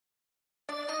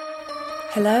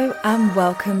Hello and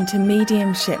welcome to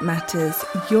Mediumship Matters,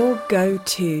 your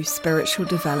go-to spiritual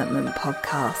development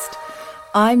podcast.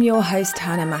 I'm your host,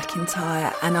 Hannah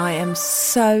McIntyre, and I am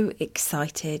so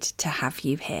excited to have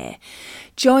you here.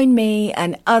 Join me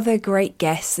and other great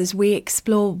guests as we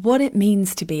explore what it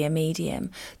means to be a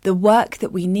medium, the work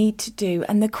that we need to do,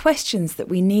 and the questions that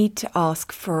we need to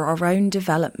ask for our own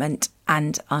development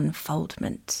and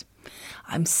unfoldment.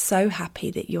 I'm so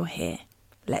happy that you're here.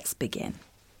 Let's begin.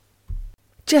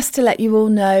 Just to let you all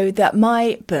know that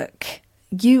my book,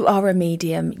 You Are a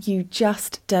Medium, You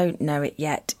Just Don't Know It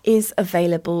Yet, is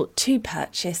available to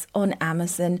purchase on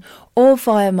Amazon or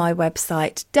via my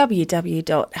website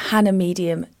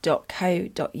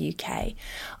www.hannahmedium.co.uk.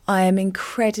 I am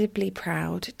incredibly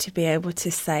proud to be able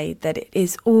to say that it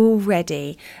is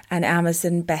already an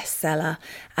Amazon bestseller,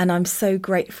 and I'm so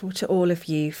grateful to all of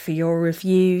you for your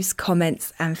reviews,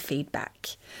 comments and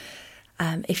feedback.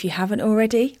 If you haven't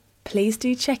already, please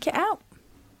do check it out.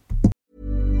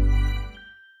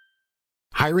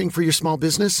 Hiring for your small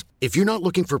business? If you're not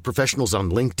looking for professionals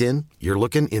on LinkedIn, you're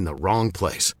looking in the wrong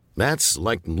place. That's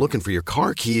like looking for your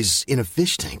car keys in a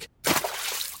fish tank.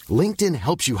 LinkedIn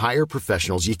helps you hire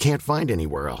professionals you can't find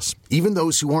anywhere else, even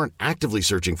those who aren't actively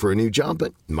searching for a new job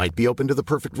but might be open to the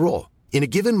perfect role. In a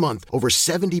given month, over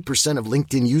 70% of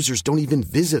LinkedIn users don't even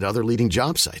visit other leading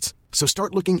job sites. So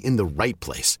start looking in the right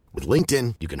place. With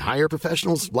LinkedIn, you can hire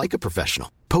professionals like a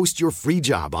professional. Post your free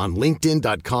job on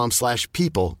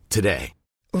linkedin.com/people today.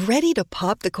 Ready to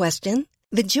pop the question?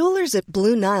 The jewelers at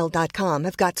BlueNile.com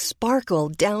have got sparkle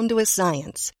down to a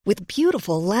science with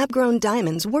beautiful lab-grown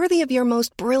diamonds worthy of your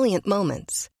most brilliant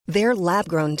moments. Their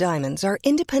lab-grown diamonds are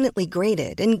independently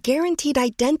graded and guaranteed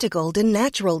identical to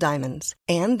natural diamonds,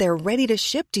 and they're ready to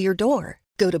ship to your door.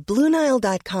 Go to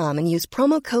BlueNile.com and use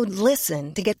promo code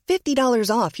LISTEN to get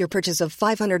 $50 off your purchase of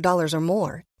 $500 or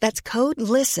more. That's code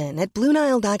LISTEN at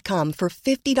BlueNile.com for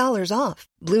 $50 off.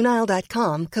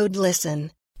 BlueNile.com, code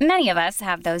LISTEN. Many of us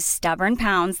have those stubborn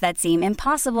pounds that seem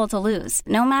impossible to lose,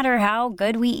 no matter how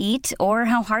good we eat or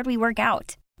how hard we work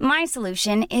out. My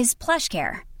solution is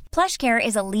PlushCare. PlushCare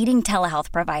is a leading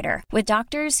telehealth provider with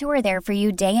doctors who are there for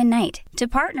you day and night to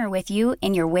partner with you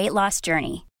in your weight loss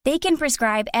journey. They can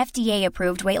prescribe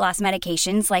FDA-approved weight loss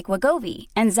medications like Wegovy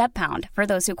and Zepbound for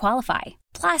those who qualify.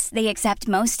 Plus, they accept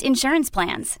most insurance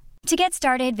plans. To get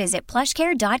started, visit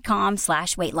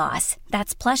plushcare.com/weightloss.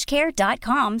 That's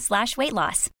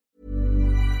plushcare.com/weightloss.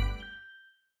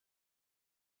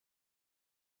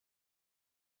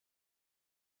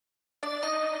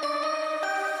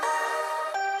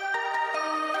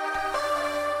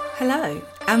 Hello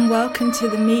and welcome to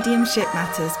the Mediumship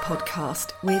Matters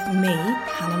podcast with me,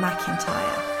 Hannah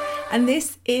McIntyre. And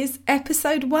this is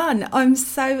episode 1. I'm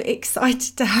so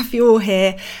excited to have you all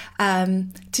here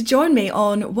to join me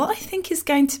on what I think is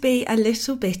going to be a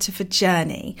little bit of a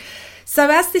journey. So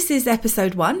as this is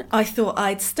episode 1, I thought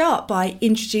I'd start by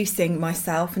introducing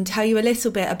myself and tell you a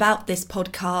little bit about this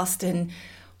podcast and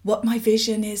what my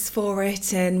vision is for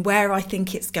it and where I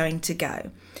think it's going to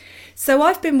go. So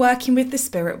I've been working with the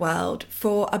spirit world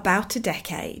for about a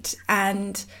decade,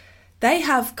 and they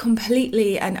have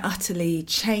completely and utterly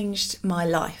changed my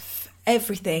life.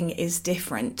 Everything is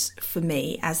different for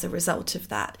me as a result of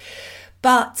that.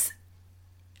 But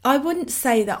I wouldn't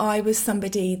say that I was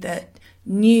somebody that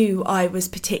knew I was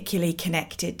particularly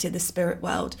connected to the spirit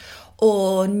world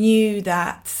or knew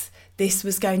that this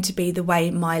was going to be the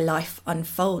way my life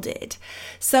unfolded.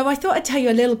 So I thought I'd tell you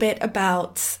a little bit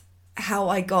about how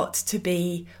I got to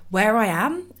be where I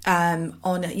am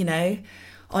on a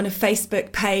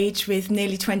Facebook page with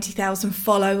nearly 20,000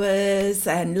 followers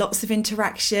and lots of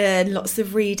interaction, lots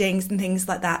of readings and things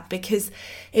like that, because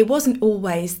it wasn't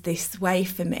always this way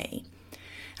for me.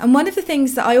 And one of the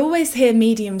things that I always hear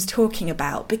mediums talking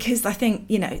about, because I think,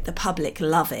 the public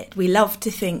love it. We love to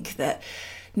think that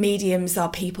mediums are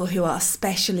people who are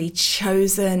specially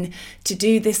chosen to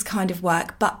do this kind of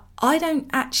work, but I don't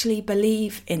actually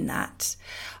believe in that.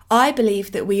 I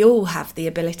believe that we all have the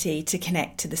ability to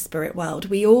connect to the spirit world.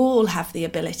 We all have the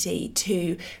ability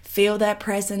to feel their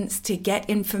presence, to get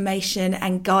information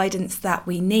and guidance that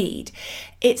we need.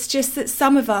 It's just that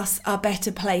some of us are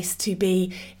better placed to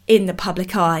be in the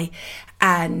public eye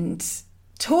and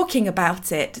talking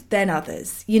about it than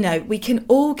others. We can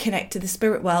all connect to the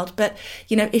spirit world, but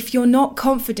if you're not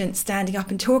confident standing up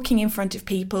and talking in front of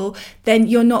people, then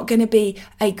you're not going to be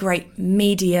a great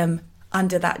medium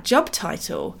under that job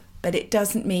title. But it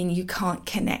doesn't mean you can't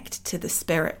connect to the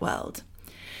spirit world.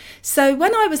 So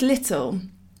when I was little,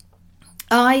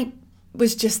 I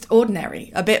was just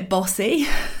ordinary, a bit bossy.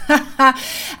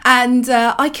 And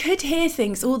I could hear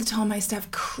things all the time. I used to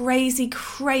have crazy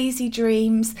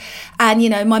dreams. And,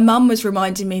 my mum was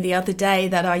reminding me the other day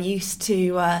that I used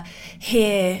to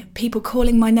hear people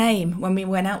calling my name when we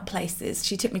went out places.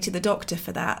 She took me to the doctor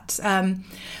for that.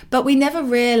 But we never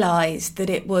realised that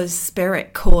it was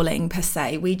spirit calling per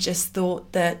se. We just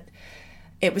thought that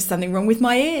it was something wrong with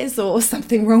my ears or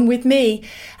something wrong with me.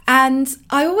 And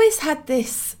I always had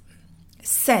this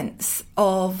sense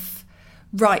of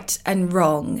right and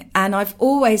wrong, and I've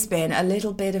always been a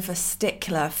little bit of a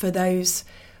stickler for those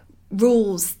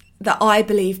rules that I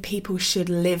believe people should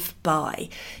live by.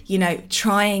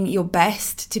 Trying your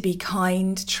best to be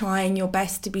kind, trying your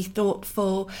best to be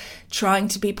thoughtful, trying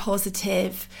to be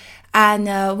positive. And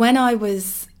when I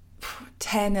was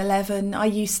 10, 11, I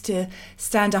used to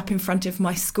stand up in front of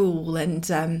my school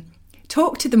and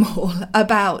talk to them all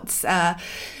about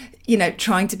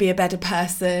trying to be a better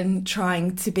person,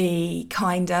 trying to be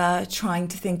kinder, trying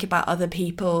to think about other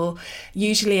people,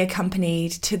 usually accompanied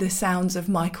to the sounds of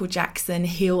Michael Jackson,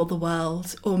 Heal the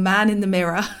World, or Man in the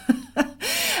Mirror.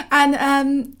 And,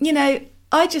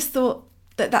 I just thought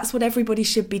that that's what everybody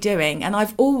should be doing. And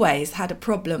I've always had a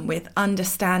problem with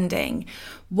understanding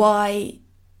why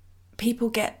people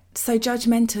get so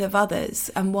judgmental of others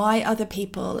and why other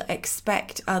people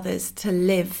expect others to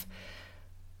live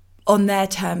on their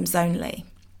terms only.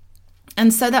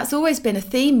 And so that's always been a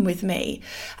theme with me,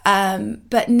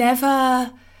 but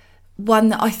never one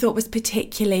that I thought was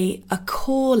particularly a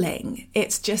calling.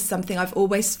 It's just something I've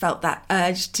always felt that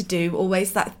urge to do,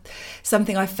 always that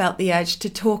something I felt the urge to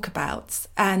talk about.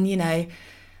 And,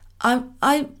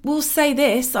 I will say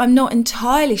this, I'm not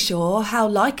entirely sure how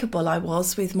likeable I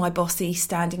was with my bossy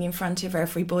standing in front of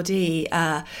everybody,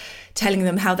 telling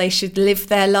them how they should live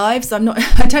their lives. I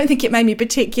don't think it made me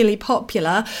particularly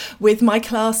popular with my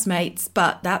classmates,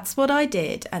 but that's what I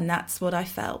did and that's what I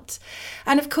felt.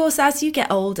 And of course, as you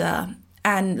get older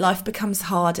and life becomes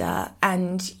harder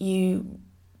and you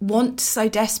want so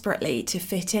desperately to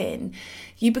fit in,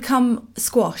 you become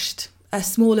squashed, a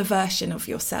smaller version of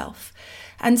yourself.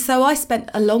 And so I spent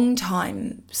a long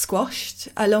time squashed,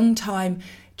 a long time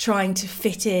trying to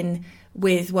fit in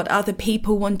with what other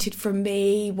people wanted from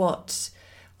me, what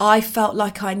I felt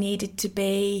like I needed to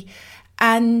be.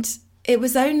 And it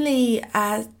was only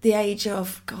at the age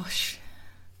of,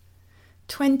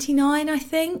 29, I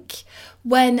think,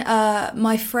 when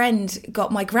my friend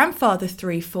got my grandfather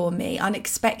through for me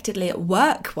unexpectedly at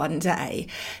work one day,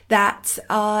 that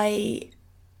I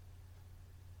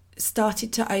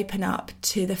started to open up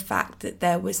to the fact that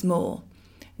there was more.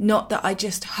 Not that I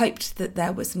just hoped that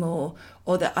there was more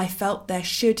or that I felt there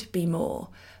should be more,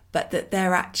 but that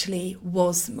there actually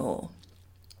was more.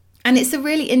 And it's a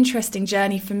really interesting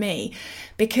journey for me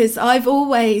because I've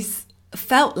always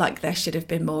felt like there should have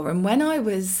been more. And when I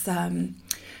was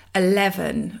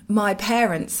 11, my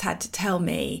parents had to tell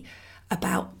me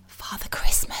about Father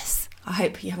Christmas. I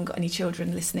hope you haven't got any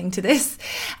children listening to this.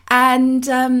 And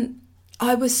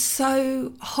I was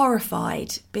so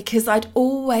horrified because I'd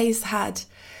always had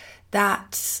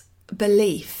that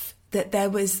belief that there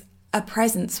was a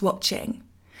presence watching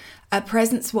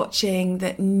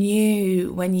that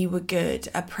knew when you were good,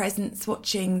 a presence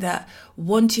watching that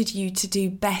wanted you to do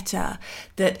better,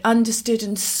 that understood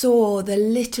and saw the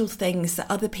little things that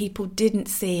other people didn't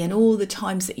see and all the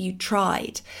times that you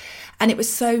tried. And it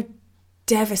was so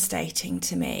devastating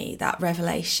to me, that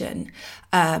revelation.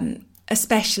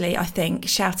 Especially, I think,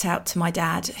 shout out to my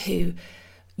dad who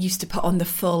used to put on the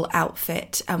full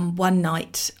outfit. And one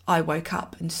night I woke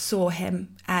up and saw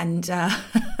him. And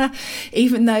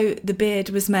even though the beard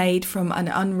was made from an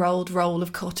unrolled roll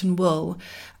of cotton wool,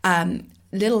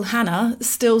 little Hannah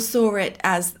still saw it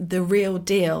as the real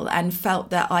deal and felt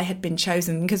that I had been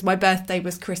chosen because my birthday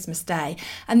was Christmas Day.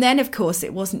 And then, of course,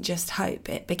 it wasn't just hope,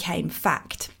 it became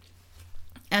fact.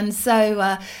 And so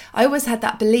I always had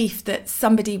that belief that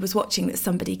somebody was watching, that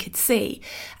somebody could see.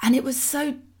 And it was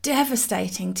so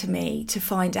devastating to me to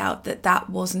find out that that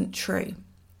wasn't true.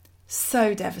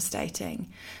 So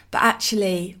devastating. But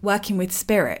actually, working with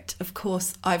spirit, of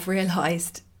course, I've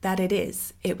realised that it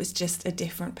is. It was just a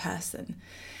different person.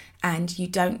 And you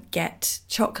don't get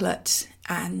chocolate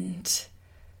and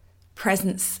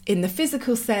presents in the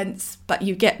physical sense, but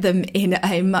you get them in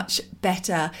a much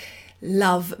better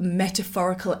love,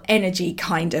 metaphorical energy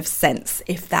kind of sense,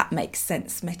 if that makes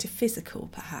sense. Metaphysical,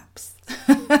 perhaps.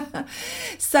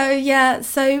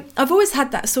 So I've always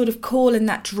had that sort of call and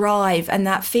that drive and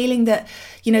that feeling that,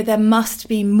 there must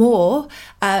be more,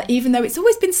 even though it's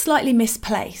always been slightly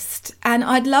misplaced. And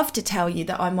I'd love to tell you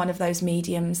that I'm one of those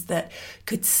mediums that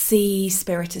could see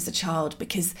spirit as a child,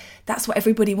 because that's what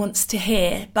everybody wants to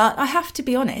hear. But I have to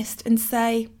be honest and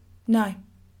say, no,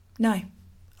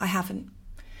 I haven't.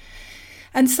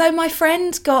 And so my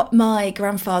friend got my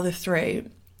grandfather through,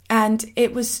 and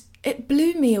it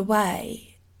blew me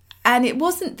away. And it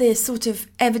wasn't the sort of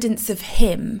evidence of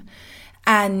him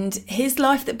and his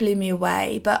life that blew me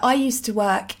away, but I used to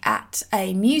work at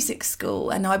a music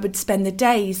school, and I would spend the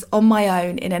days on my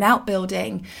own in an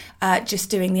outbuilding, just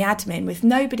doing the admin with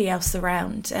nobody else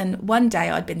around. And one day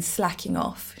I'd been slacking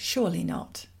off, surely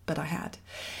not, but I had.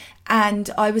 And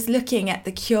I was looking at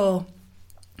the cure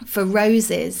for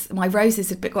roses. My roses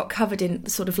had got covered in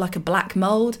sort of like a black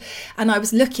mould, and I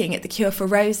was looking at the cure for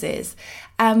roses.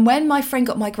 And when my friend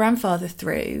got my grandfather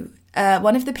through,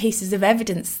 one of the pieces of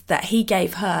evidence that he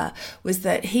gave her was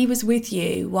that he was with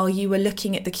you while you were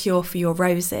looking at the cure for your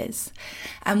roses.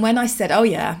 And when I said, oh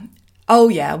yeah,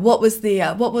 what was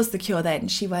the cure then?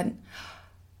 She went,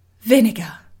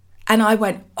 vinegar. And I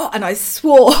went, oh, and I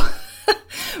swore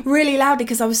really loudly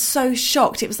because I was so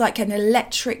shocked. It was like an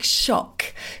electric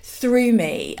shock through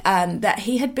me that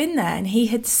he had been there and he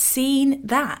had seen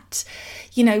that.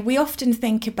 We often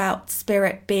think about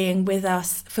spirit being with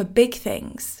us for big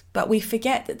things, but we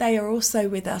forget that they are also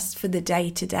with us for the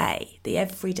day-to-day, the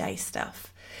everyday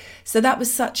stuff. So that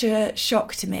was such a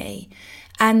shock to me.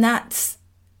 And that's,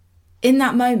 in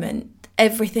that moment,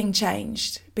 everything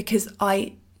changed, because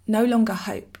I no longer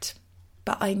hoped,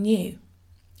 but I knew.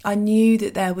 I knew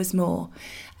that there was more,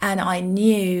 and I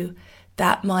knew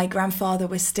that my grandfather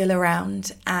was still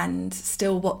around and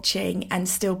still watching and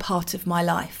still part of my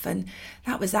life. And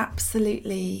that was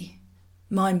absolutely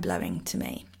mind-blowing to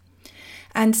me.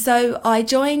 And so I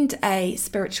joined a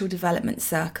spiritual development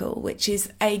circle, which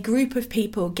is a group of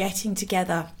people getting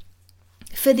together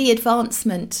for the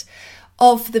advancement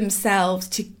of themselves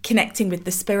to connecting with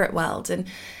the spirit world. And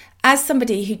as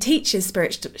somebody who teaches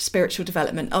spiritual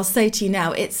development, I'll say to you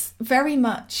now, it's very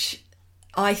much,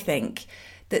 I think,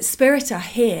 that spirit are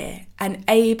here and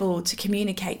able to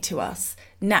communicate to us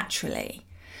naturally.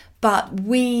 But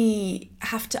we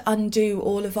have to undo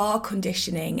all of our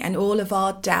conditioning and all of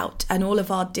our doubt and all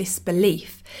of our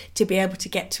disbelief to be able to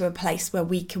get to a place where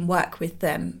we can work with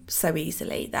them so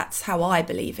easily. That's how I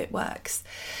believe it works.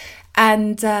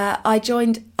 And I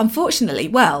joined,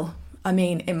 unfortunately,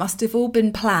 it must have all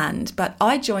been planned, but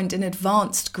I joined an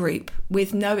advanced group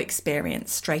with no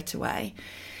experience straight away.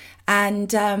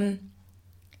 And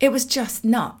it was just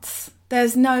nuts.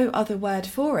 There's no other word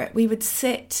for it. We would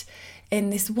sit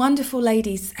in this wonderful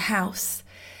lady's house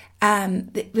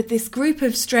with this group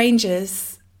of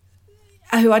strangers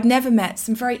who I'd never met,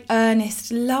 some very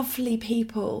earnest, lovely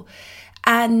people.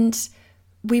 And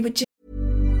we would just...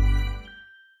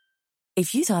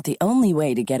 If you thought the only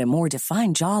way to get a more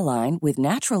defined jawline with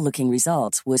natural-looking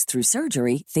results was through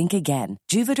surgery, think again.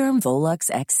 Juvederm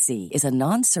Volux XC is a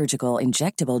non-surgical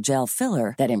injectable gel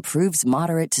filler that improves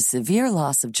moderate to severe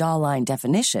loss of jawline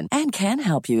definition and can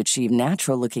help you achieve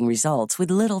natural-looking results with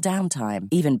little downtime.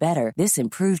 Even better, this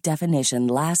improved definition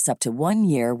lasts up to 1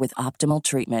 year with optimal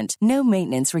treatment. No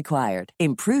maintenance required.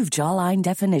 Improve jawline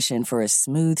definition for a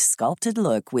smooth, sculpted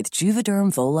look with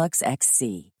Juvederm Volux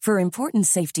XC. For important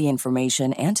safety information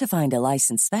and to find a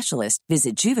licensed specialist,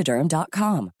 visit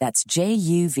Juvederm.com. That's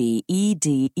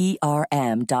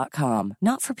Juvederm.com.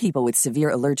 Not for people with severe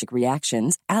allergic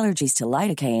reactions, allergies to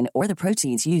lidocaine, or the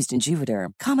proteins used in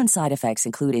Juvederm. Common side effects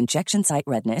include injection site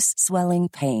redness, swelling,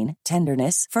 pain,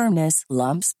 tenderness, firmness,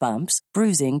 lumps, bumps,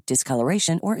 bruising,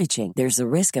 discoloration, or itching. There's a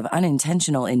risk of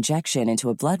unintentional injection into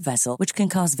a blood vessel, which can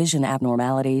cause vision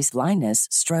abnormalities, blindness,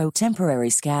 stroke, temporary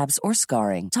scabs, or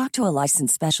scarring. Talk to a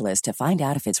licensed specialist to find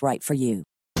out if it's right for you.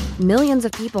 Millions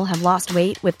of people have lost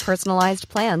weight with personalized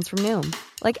plans from Noom.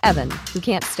 Like Evan, who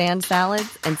can't stand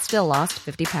salads and still lost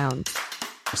 50 pounds.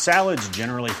 Salads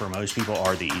generally for most people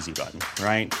are the easy button,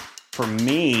 right? For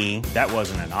me, that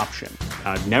wasn't an option.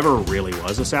 I never really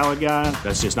was a salad guy.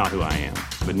 That's just not who I am.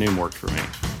 But Noom worked for me.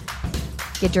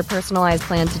 Get your personalized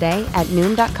plan today at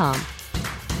Noom.com.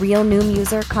 Real Noom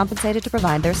user compensated to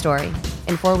provide their story.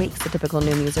 In 4 weeks, the typical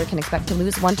Noom user can expect to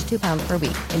lose 1 to 2 pounds per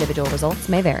week. Individual results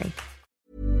may vary.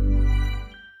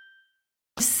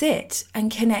 Sit and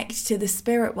connect to the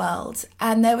spirit world.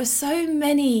 And there were so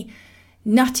many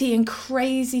nutty and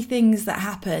crazy things that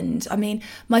happened. I mean,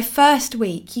 my first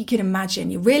week, you can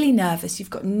imagine, you're really nervous, you've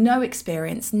got no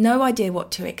experience, no idea what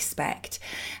to expect.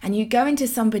 And you go into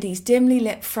somebody's dimly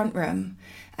lit front room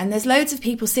and there's loads of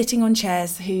people sitting on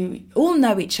chairs who all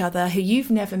know each other, who you've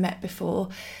never met before,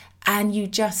 and you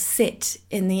just sit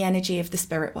in the energy of the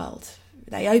spirit world.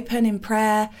 They open in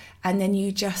prayer and then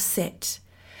you just sit.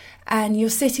 And you're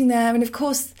sitting there, and of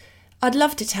course, I'd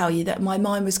love to tell you that my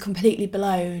mind was completely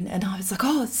blown and I was like,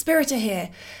 oh, the spirit are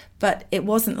here. But it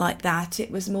wasn't like that.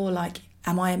 It was more like,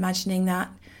 am I imagining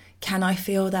that? Can I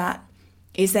feel that?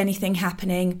 Is anything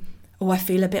happening? Oh, I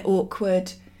feel a bit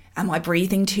awkward. Am I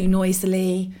breathing too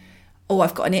noisily? Oh,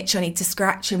 I've got an itch I need to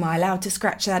scratch. Am I allowed to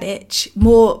scratch that itch?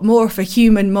 More of a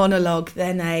human monologue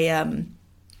than a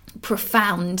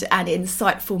profound and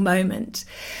insightful moment.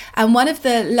 And one of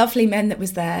the lovely men that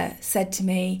was there said to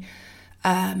me,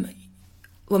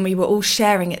 when we were all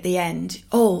sharing at the end,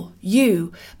 oh,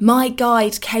 my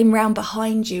guide came round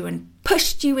behind you and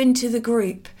pushed you into the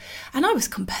group. And I was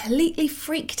completely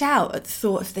freaked out at the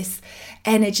thought of this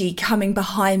energy coming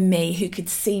behind me, who could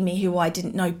see me, who I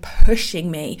didn't know,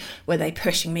 pushing me. Were they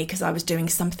pushing me because I was doing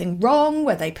something wrong?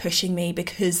 Were they pushing me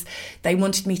because they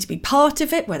wanted me to be part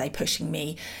of it? Were they pushing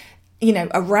me,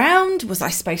 around? Was I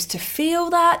supposed to feel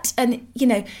that? And,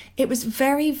 it was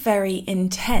very, very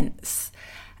intense.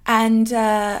 And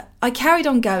I carried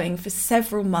on going for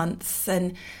several months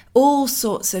and all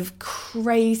sorts of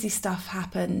crazy stuff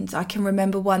happened. I can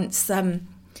remember once the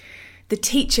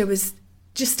teacher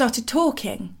just started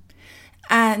talking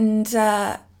and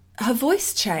her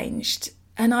voice changed.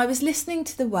 And I was listening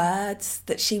to the words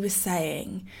that she was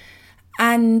saying.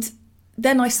 And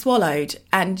then I swallowed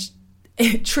and,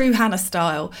 true Hannah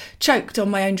style, choked on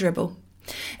my own dribble.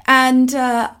 And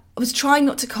I was trying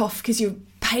not to cough because you're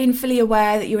painfully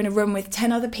aware that you're in a room with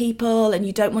 10 other people and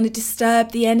you don't want to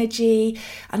disturb the energy.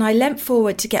 And I leant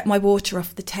forward to get my water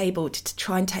off the table to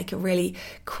try and take a really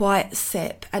quiet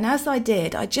sip. And as I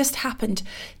did, I just happened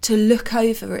to look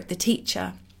over at the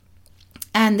teacher.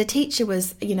 And the teacher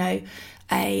was,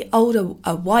 a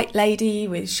white lady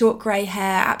with short grey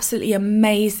hair, absolutely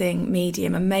amazing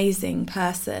medium, amazing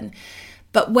person.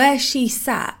 But where she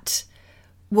sat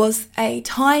was a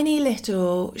tiny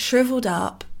little shriveled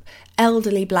up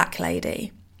elderly black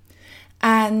lady.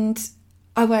 And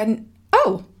I went,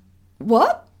 oh,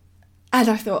 what? And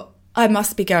I thought, I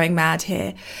must be going mad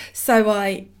here. So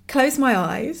I closed my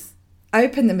eyes,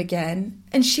 opened them again,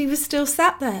 and she was still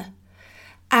sat there.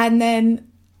 And then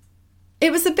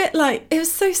it was a bit like, it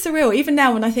was so surreal. Even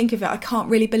now when I think of it, I can't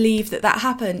really believe that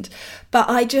happened. But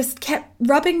I just kept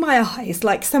rubbing my eyes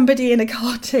like somebody in a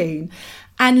cartoon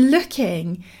and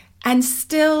looking and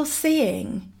still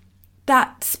seeing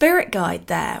that spirit guide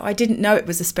there. I didn't know it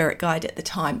was a spirit guide at the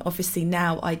time. Obviously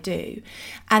now I do.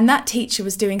 And that teacher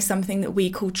was doing something that we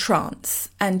call trance.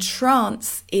 And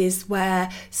trance is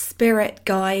where spirit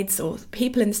guides or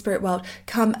people in the spirit world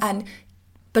come and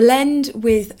blend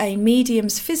with a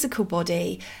medium's physical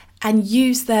body and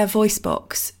use their voice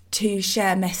box to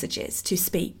share messages, to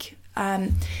speak.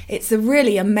 It's a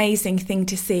really amazing thing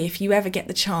to see. If you ever get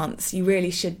the chance, you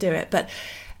really should do it. But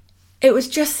it was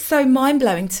just so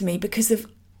mind-blowing to me because of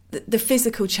the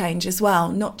physical change as well,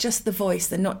 not just the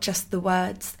voice and not just the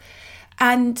words.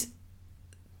 And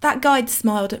that guide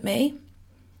smiled at me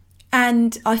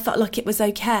and I felt like it was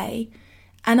okay.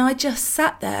 And I just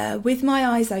sat there with my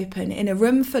eyes open in a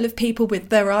room full of people with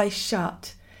their eyes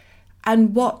shut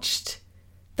and watched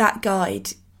that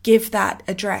guide give that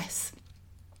address.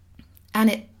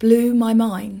 And it blew my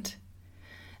mind.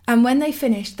 And when they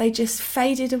finished, they just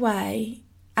faded away.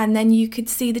 And then you could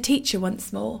see the teacher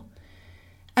once more.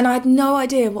 And I had no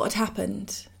idea what had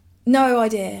happened. No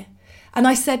idea. And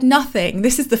I said nothing.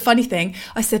 This is the funny thing.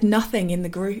 I said nothing in the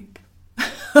group.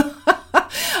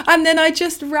 And then I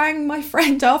just rang my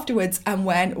friend afterwards and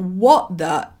went, what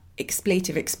the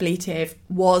expletive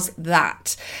was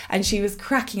that? And she was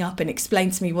cracking up and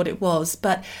explained to me what it was.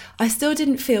 But I still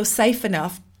didn't feel safe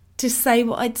enough to say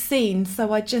what I'd seen.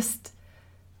 So it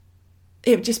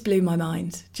just blew my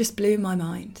mind,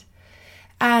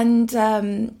 And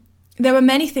there were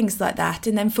many things like that.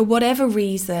 And then for whatever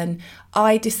reason,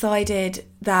 I decided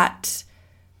that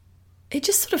it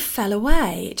just sort of fell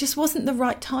away. It just wasn't the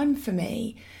right time for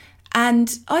me.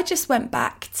 And I just went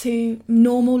back to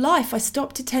normal life. I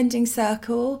stopped attending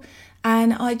Circle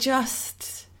and I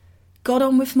just got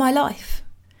on with my life.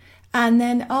 And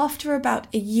then after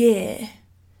about a year,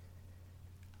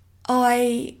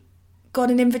 I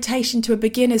got an invitation to a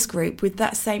beginners group with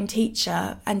that same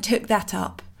teacher and took that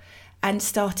up and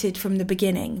started from the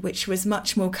beginning, which was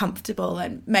much more comfortable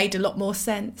and made a lot more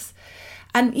sense.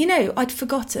 And, I'd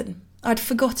forgotten. I'd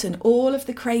forgotten all of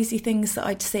the crazy things that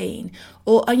I'd seen.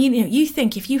 Or, you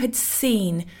think if you had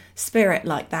seen spirit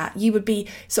like that, you would be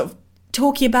sort of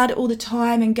talking about it all the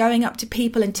time and going up to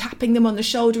people and tapping them on the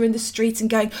shoulder in the streets and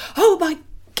going, oh my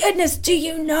goodness, do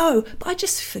you know? But I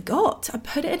just forgot. I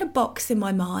put it in a box in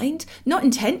my mind, not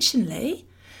intentionally,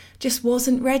 just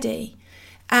wasn't ready.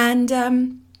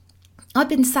 And I'd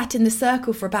been sat in the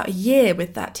circle for about a year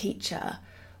with that teacher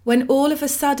when all of a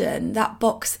sudden that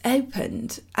box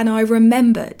opened and I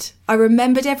remembered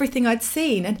everything I'd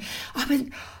seen, and I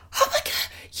went, oh my God,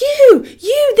 you,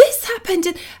 this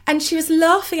happened. And she was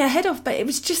laughing her head off, but it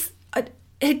was just, it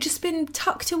had just been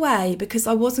tucked away because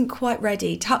I wasn't quite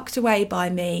ready, tucked away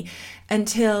by me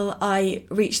until I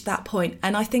reached that point.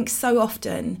 And I think so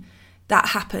often that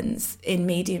happens in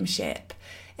mediumship.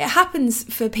 It happens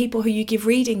for people who you give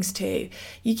readings to.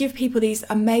 You give people these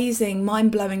amazing,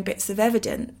 mind-blowing bits of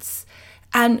evidence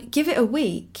and give it a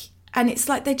week, and it's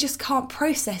like they just can't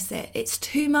process it. It's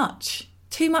too much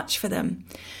for them.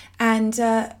 And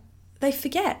they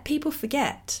forget. People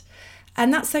forget.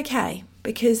 And that's okay,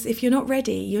 because if you're not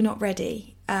ready, you're not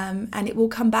ready. And it will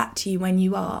come back to you when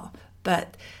you are.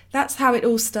 But that's how it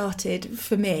all started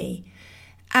for me.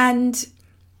 And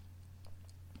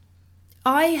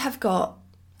I've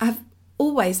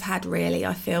always had, really,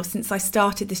 I feel, since I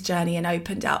started this journey and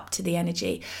opened up to the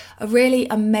energy, a really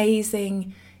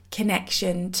amazing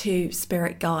connection to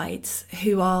spirit guides,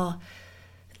 who are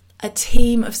a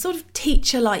team of sort of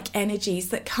teacher-like energies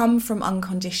that come from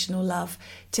unconditional love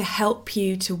to help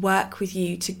you, to work with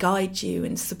you, to guide you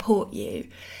and support you.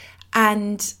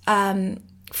 And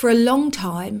for a long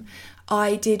time,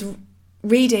 I did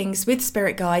readings with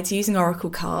spirit guides using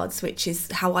oracle cards, which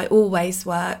is how I always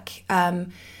work.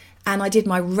 And I did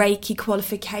my Reiki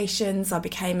qualifications. I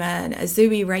became an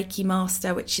Azui Reiki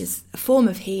Master, which is a form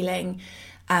of healing.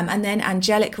 And then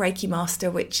Angelic Reiki Master,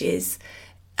 which is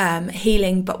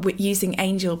healing, but using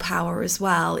angel power as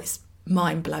well. It's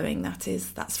mind-blowing,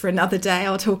 that's for another day.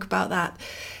 I'll talk about that.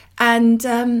 And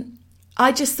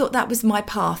I just thought that was my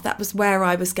path. That was where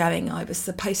I was going. I was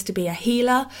supposed to be a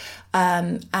healer,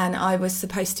 and I was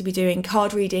supposed to be doing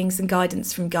card readings and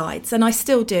guidance from guides. And I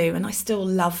still do, and I still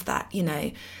love that,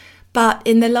 But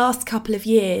in the last couple of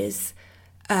years,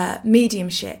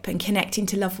 mediumship and connecting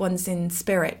to loved ones in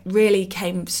spirit really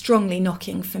came strongly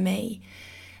knocking for me.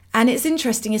 And it's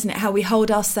interesting, isn't it, how we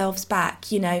hold ourselves back.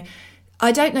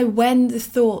 I don't know when the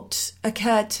thought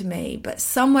occurred to me, but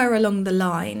somewhere along the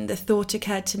line, the thought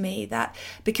occurred to me that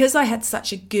because I had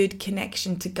such a good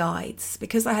connection to guides,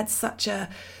 because I had such a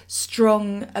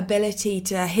strong ability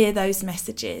to hear those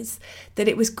messages, that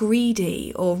it was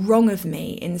greedy or wrong of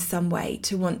me in some way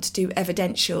to want to do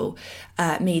evidential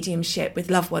mediumship with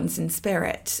loved ones in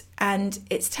spirit. And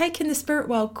it's taken the spirit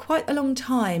world quite a long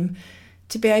time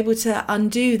to be able to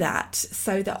undo that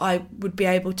so that I would be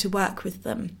able to work with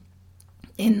them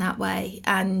in that way.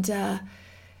 And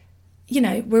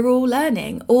we're all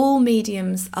learning. All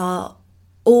mediums are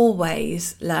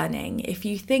always learning. If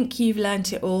you think you've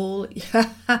learnt it all,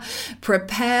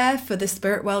 prepare for the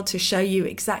spirit world to show you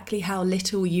exactly how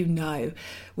little you know.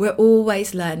 We're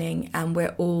always learning, and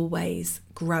we're always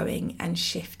growing and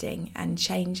shifting and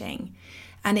changing.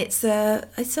 And it's a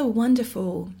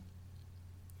wonderful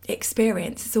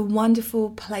experience. It's a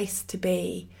wonderful place to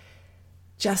be,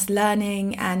 just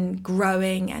learning and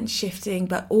growing and shifting,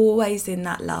 but always in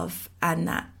that love and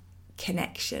that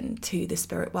connection to the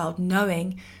spirit world,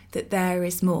 knowing that there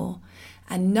is more,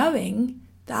 and knowing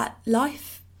that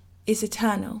life is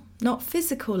eternal. Not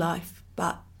physical life,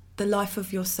 but the life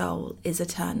of your soul is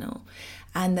eternal,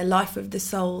 and the life of the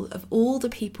soul of all the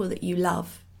people that you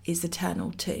love is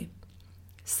eternal too.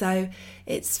 So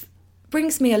it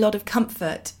brings me a lot of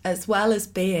comfort, as well as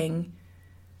being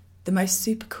the most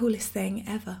super coolest thing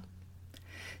ever.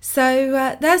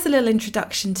 So there's a little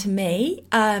introduction to me.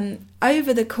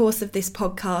 Over the course of this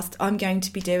podcast, I'm going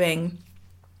to be doing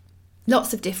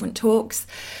lots of different talks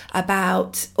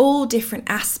about all different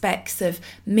aspects of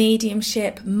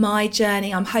mediumship, my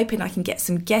journey. I'm hoping I can get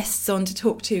some guests on to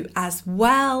talk to as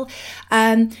well,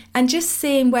 and just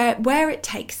seeing where it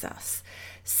takes us.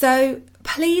 So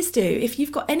please do, if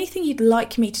you've got anything you'd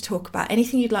like me to talk about,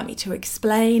 anything you'd like me to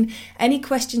explain, any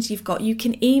questions you've got, you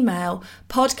can email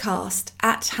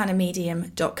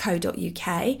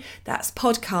podcast@hannahmedium.co.uk. That's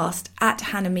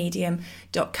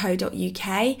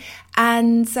podcast@hannahmedium.co.uk,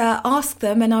 and ask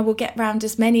them, and I will get round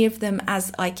as many of them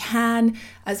as I can,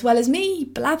 as well as me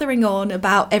blathering on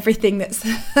about everything that's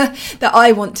that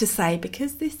I want to say,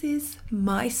 because this is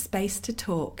my space to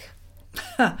talk.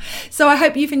 So I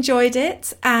hope you've enjoyed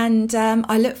it, and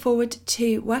I look forward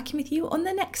to working with you on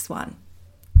the next one.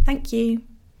 Thank you.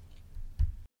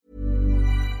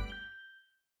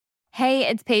 Hey,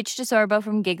 it's Paige DeSorbo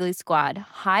from Giggly Squad.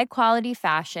 High quality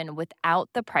fashion without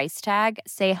the price tag.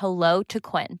 Say hello to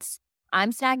Quince.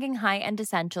 I'm snagging high-end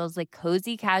essentials like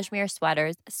cozy cashmere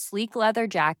sweaters, sleek leather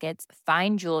jackets,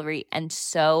 fine jewelry, and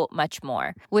so much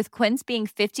more. With Quince being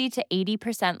 50 to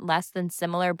 80% less than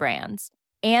similar brands.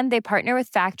 And they partner with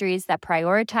factories that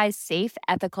prioritize safe,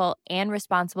 ethical, and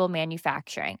responsible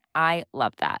manufacturing. I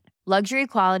love that. Luxury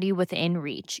quality within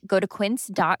reach. Go to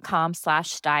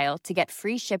quince.com/style to get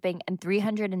free shipping and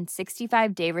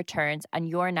 365-day returns on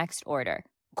your next order.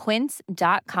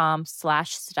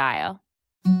 Quince.com/style.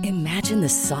 Imagine the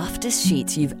softest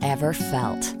sheets you've ever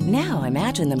felt. Now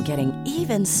imagine them getting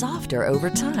even softer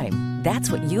over time.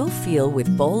 That's what you'll feel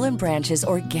with Boll & Branch's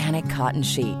organic cotton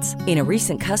sheets. In a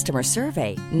recent customer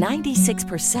survey,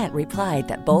 96% replied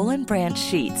that Boll & Branch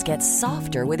sheets get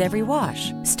softer with every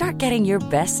wash. Start getting your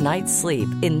best night's sleep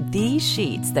in these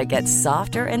sheets that get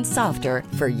softer and softer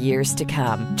for years to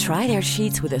come. Try their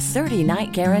sheets with a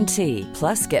 30-night guarantee.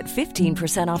 Plus, get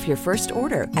 15% off your first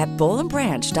order at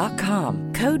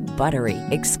bollandbranch.com. Code BUTTERY.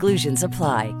 Exclusions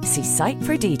apply. See site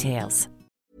for details.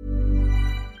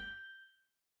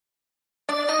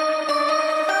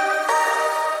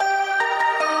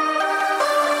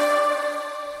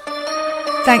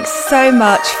 Thanks so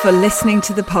much for listening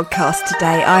to the podcast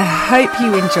today. I hope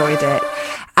you enjoyed it.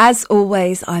 As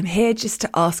always, I'm here just to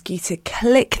ask you to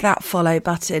click that follow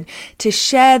button, to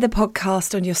share the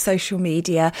podcast on your social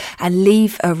media and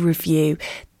leave a review.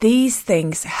 These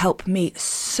things help me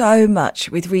so much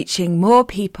with reaching more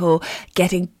people,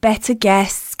 getting better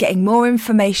guests, getting more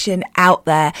information out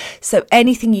there. So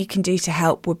anything you can do to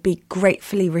help would be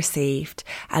gratefully received.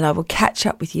 And I will catch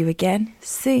up with you again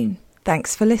soon.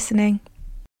 Thanks for listening.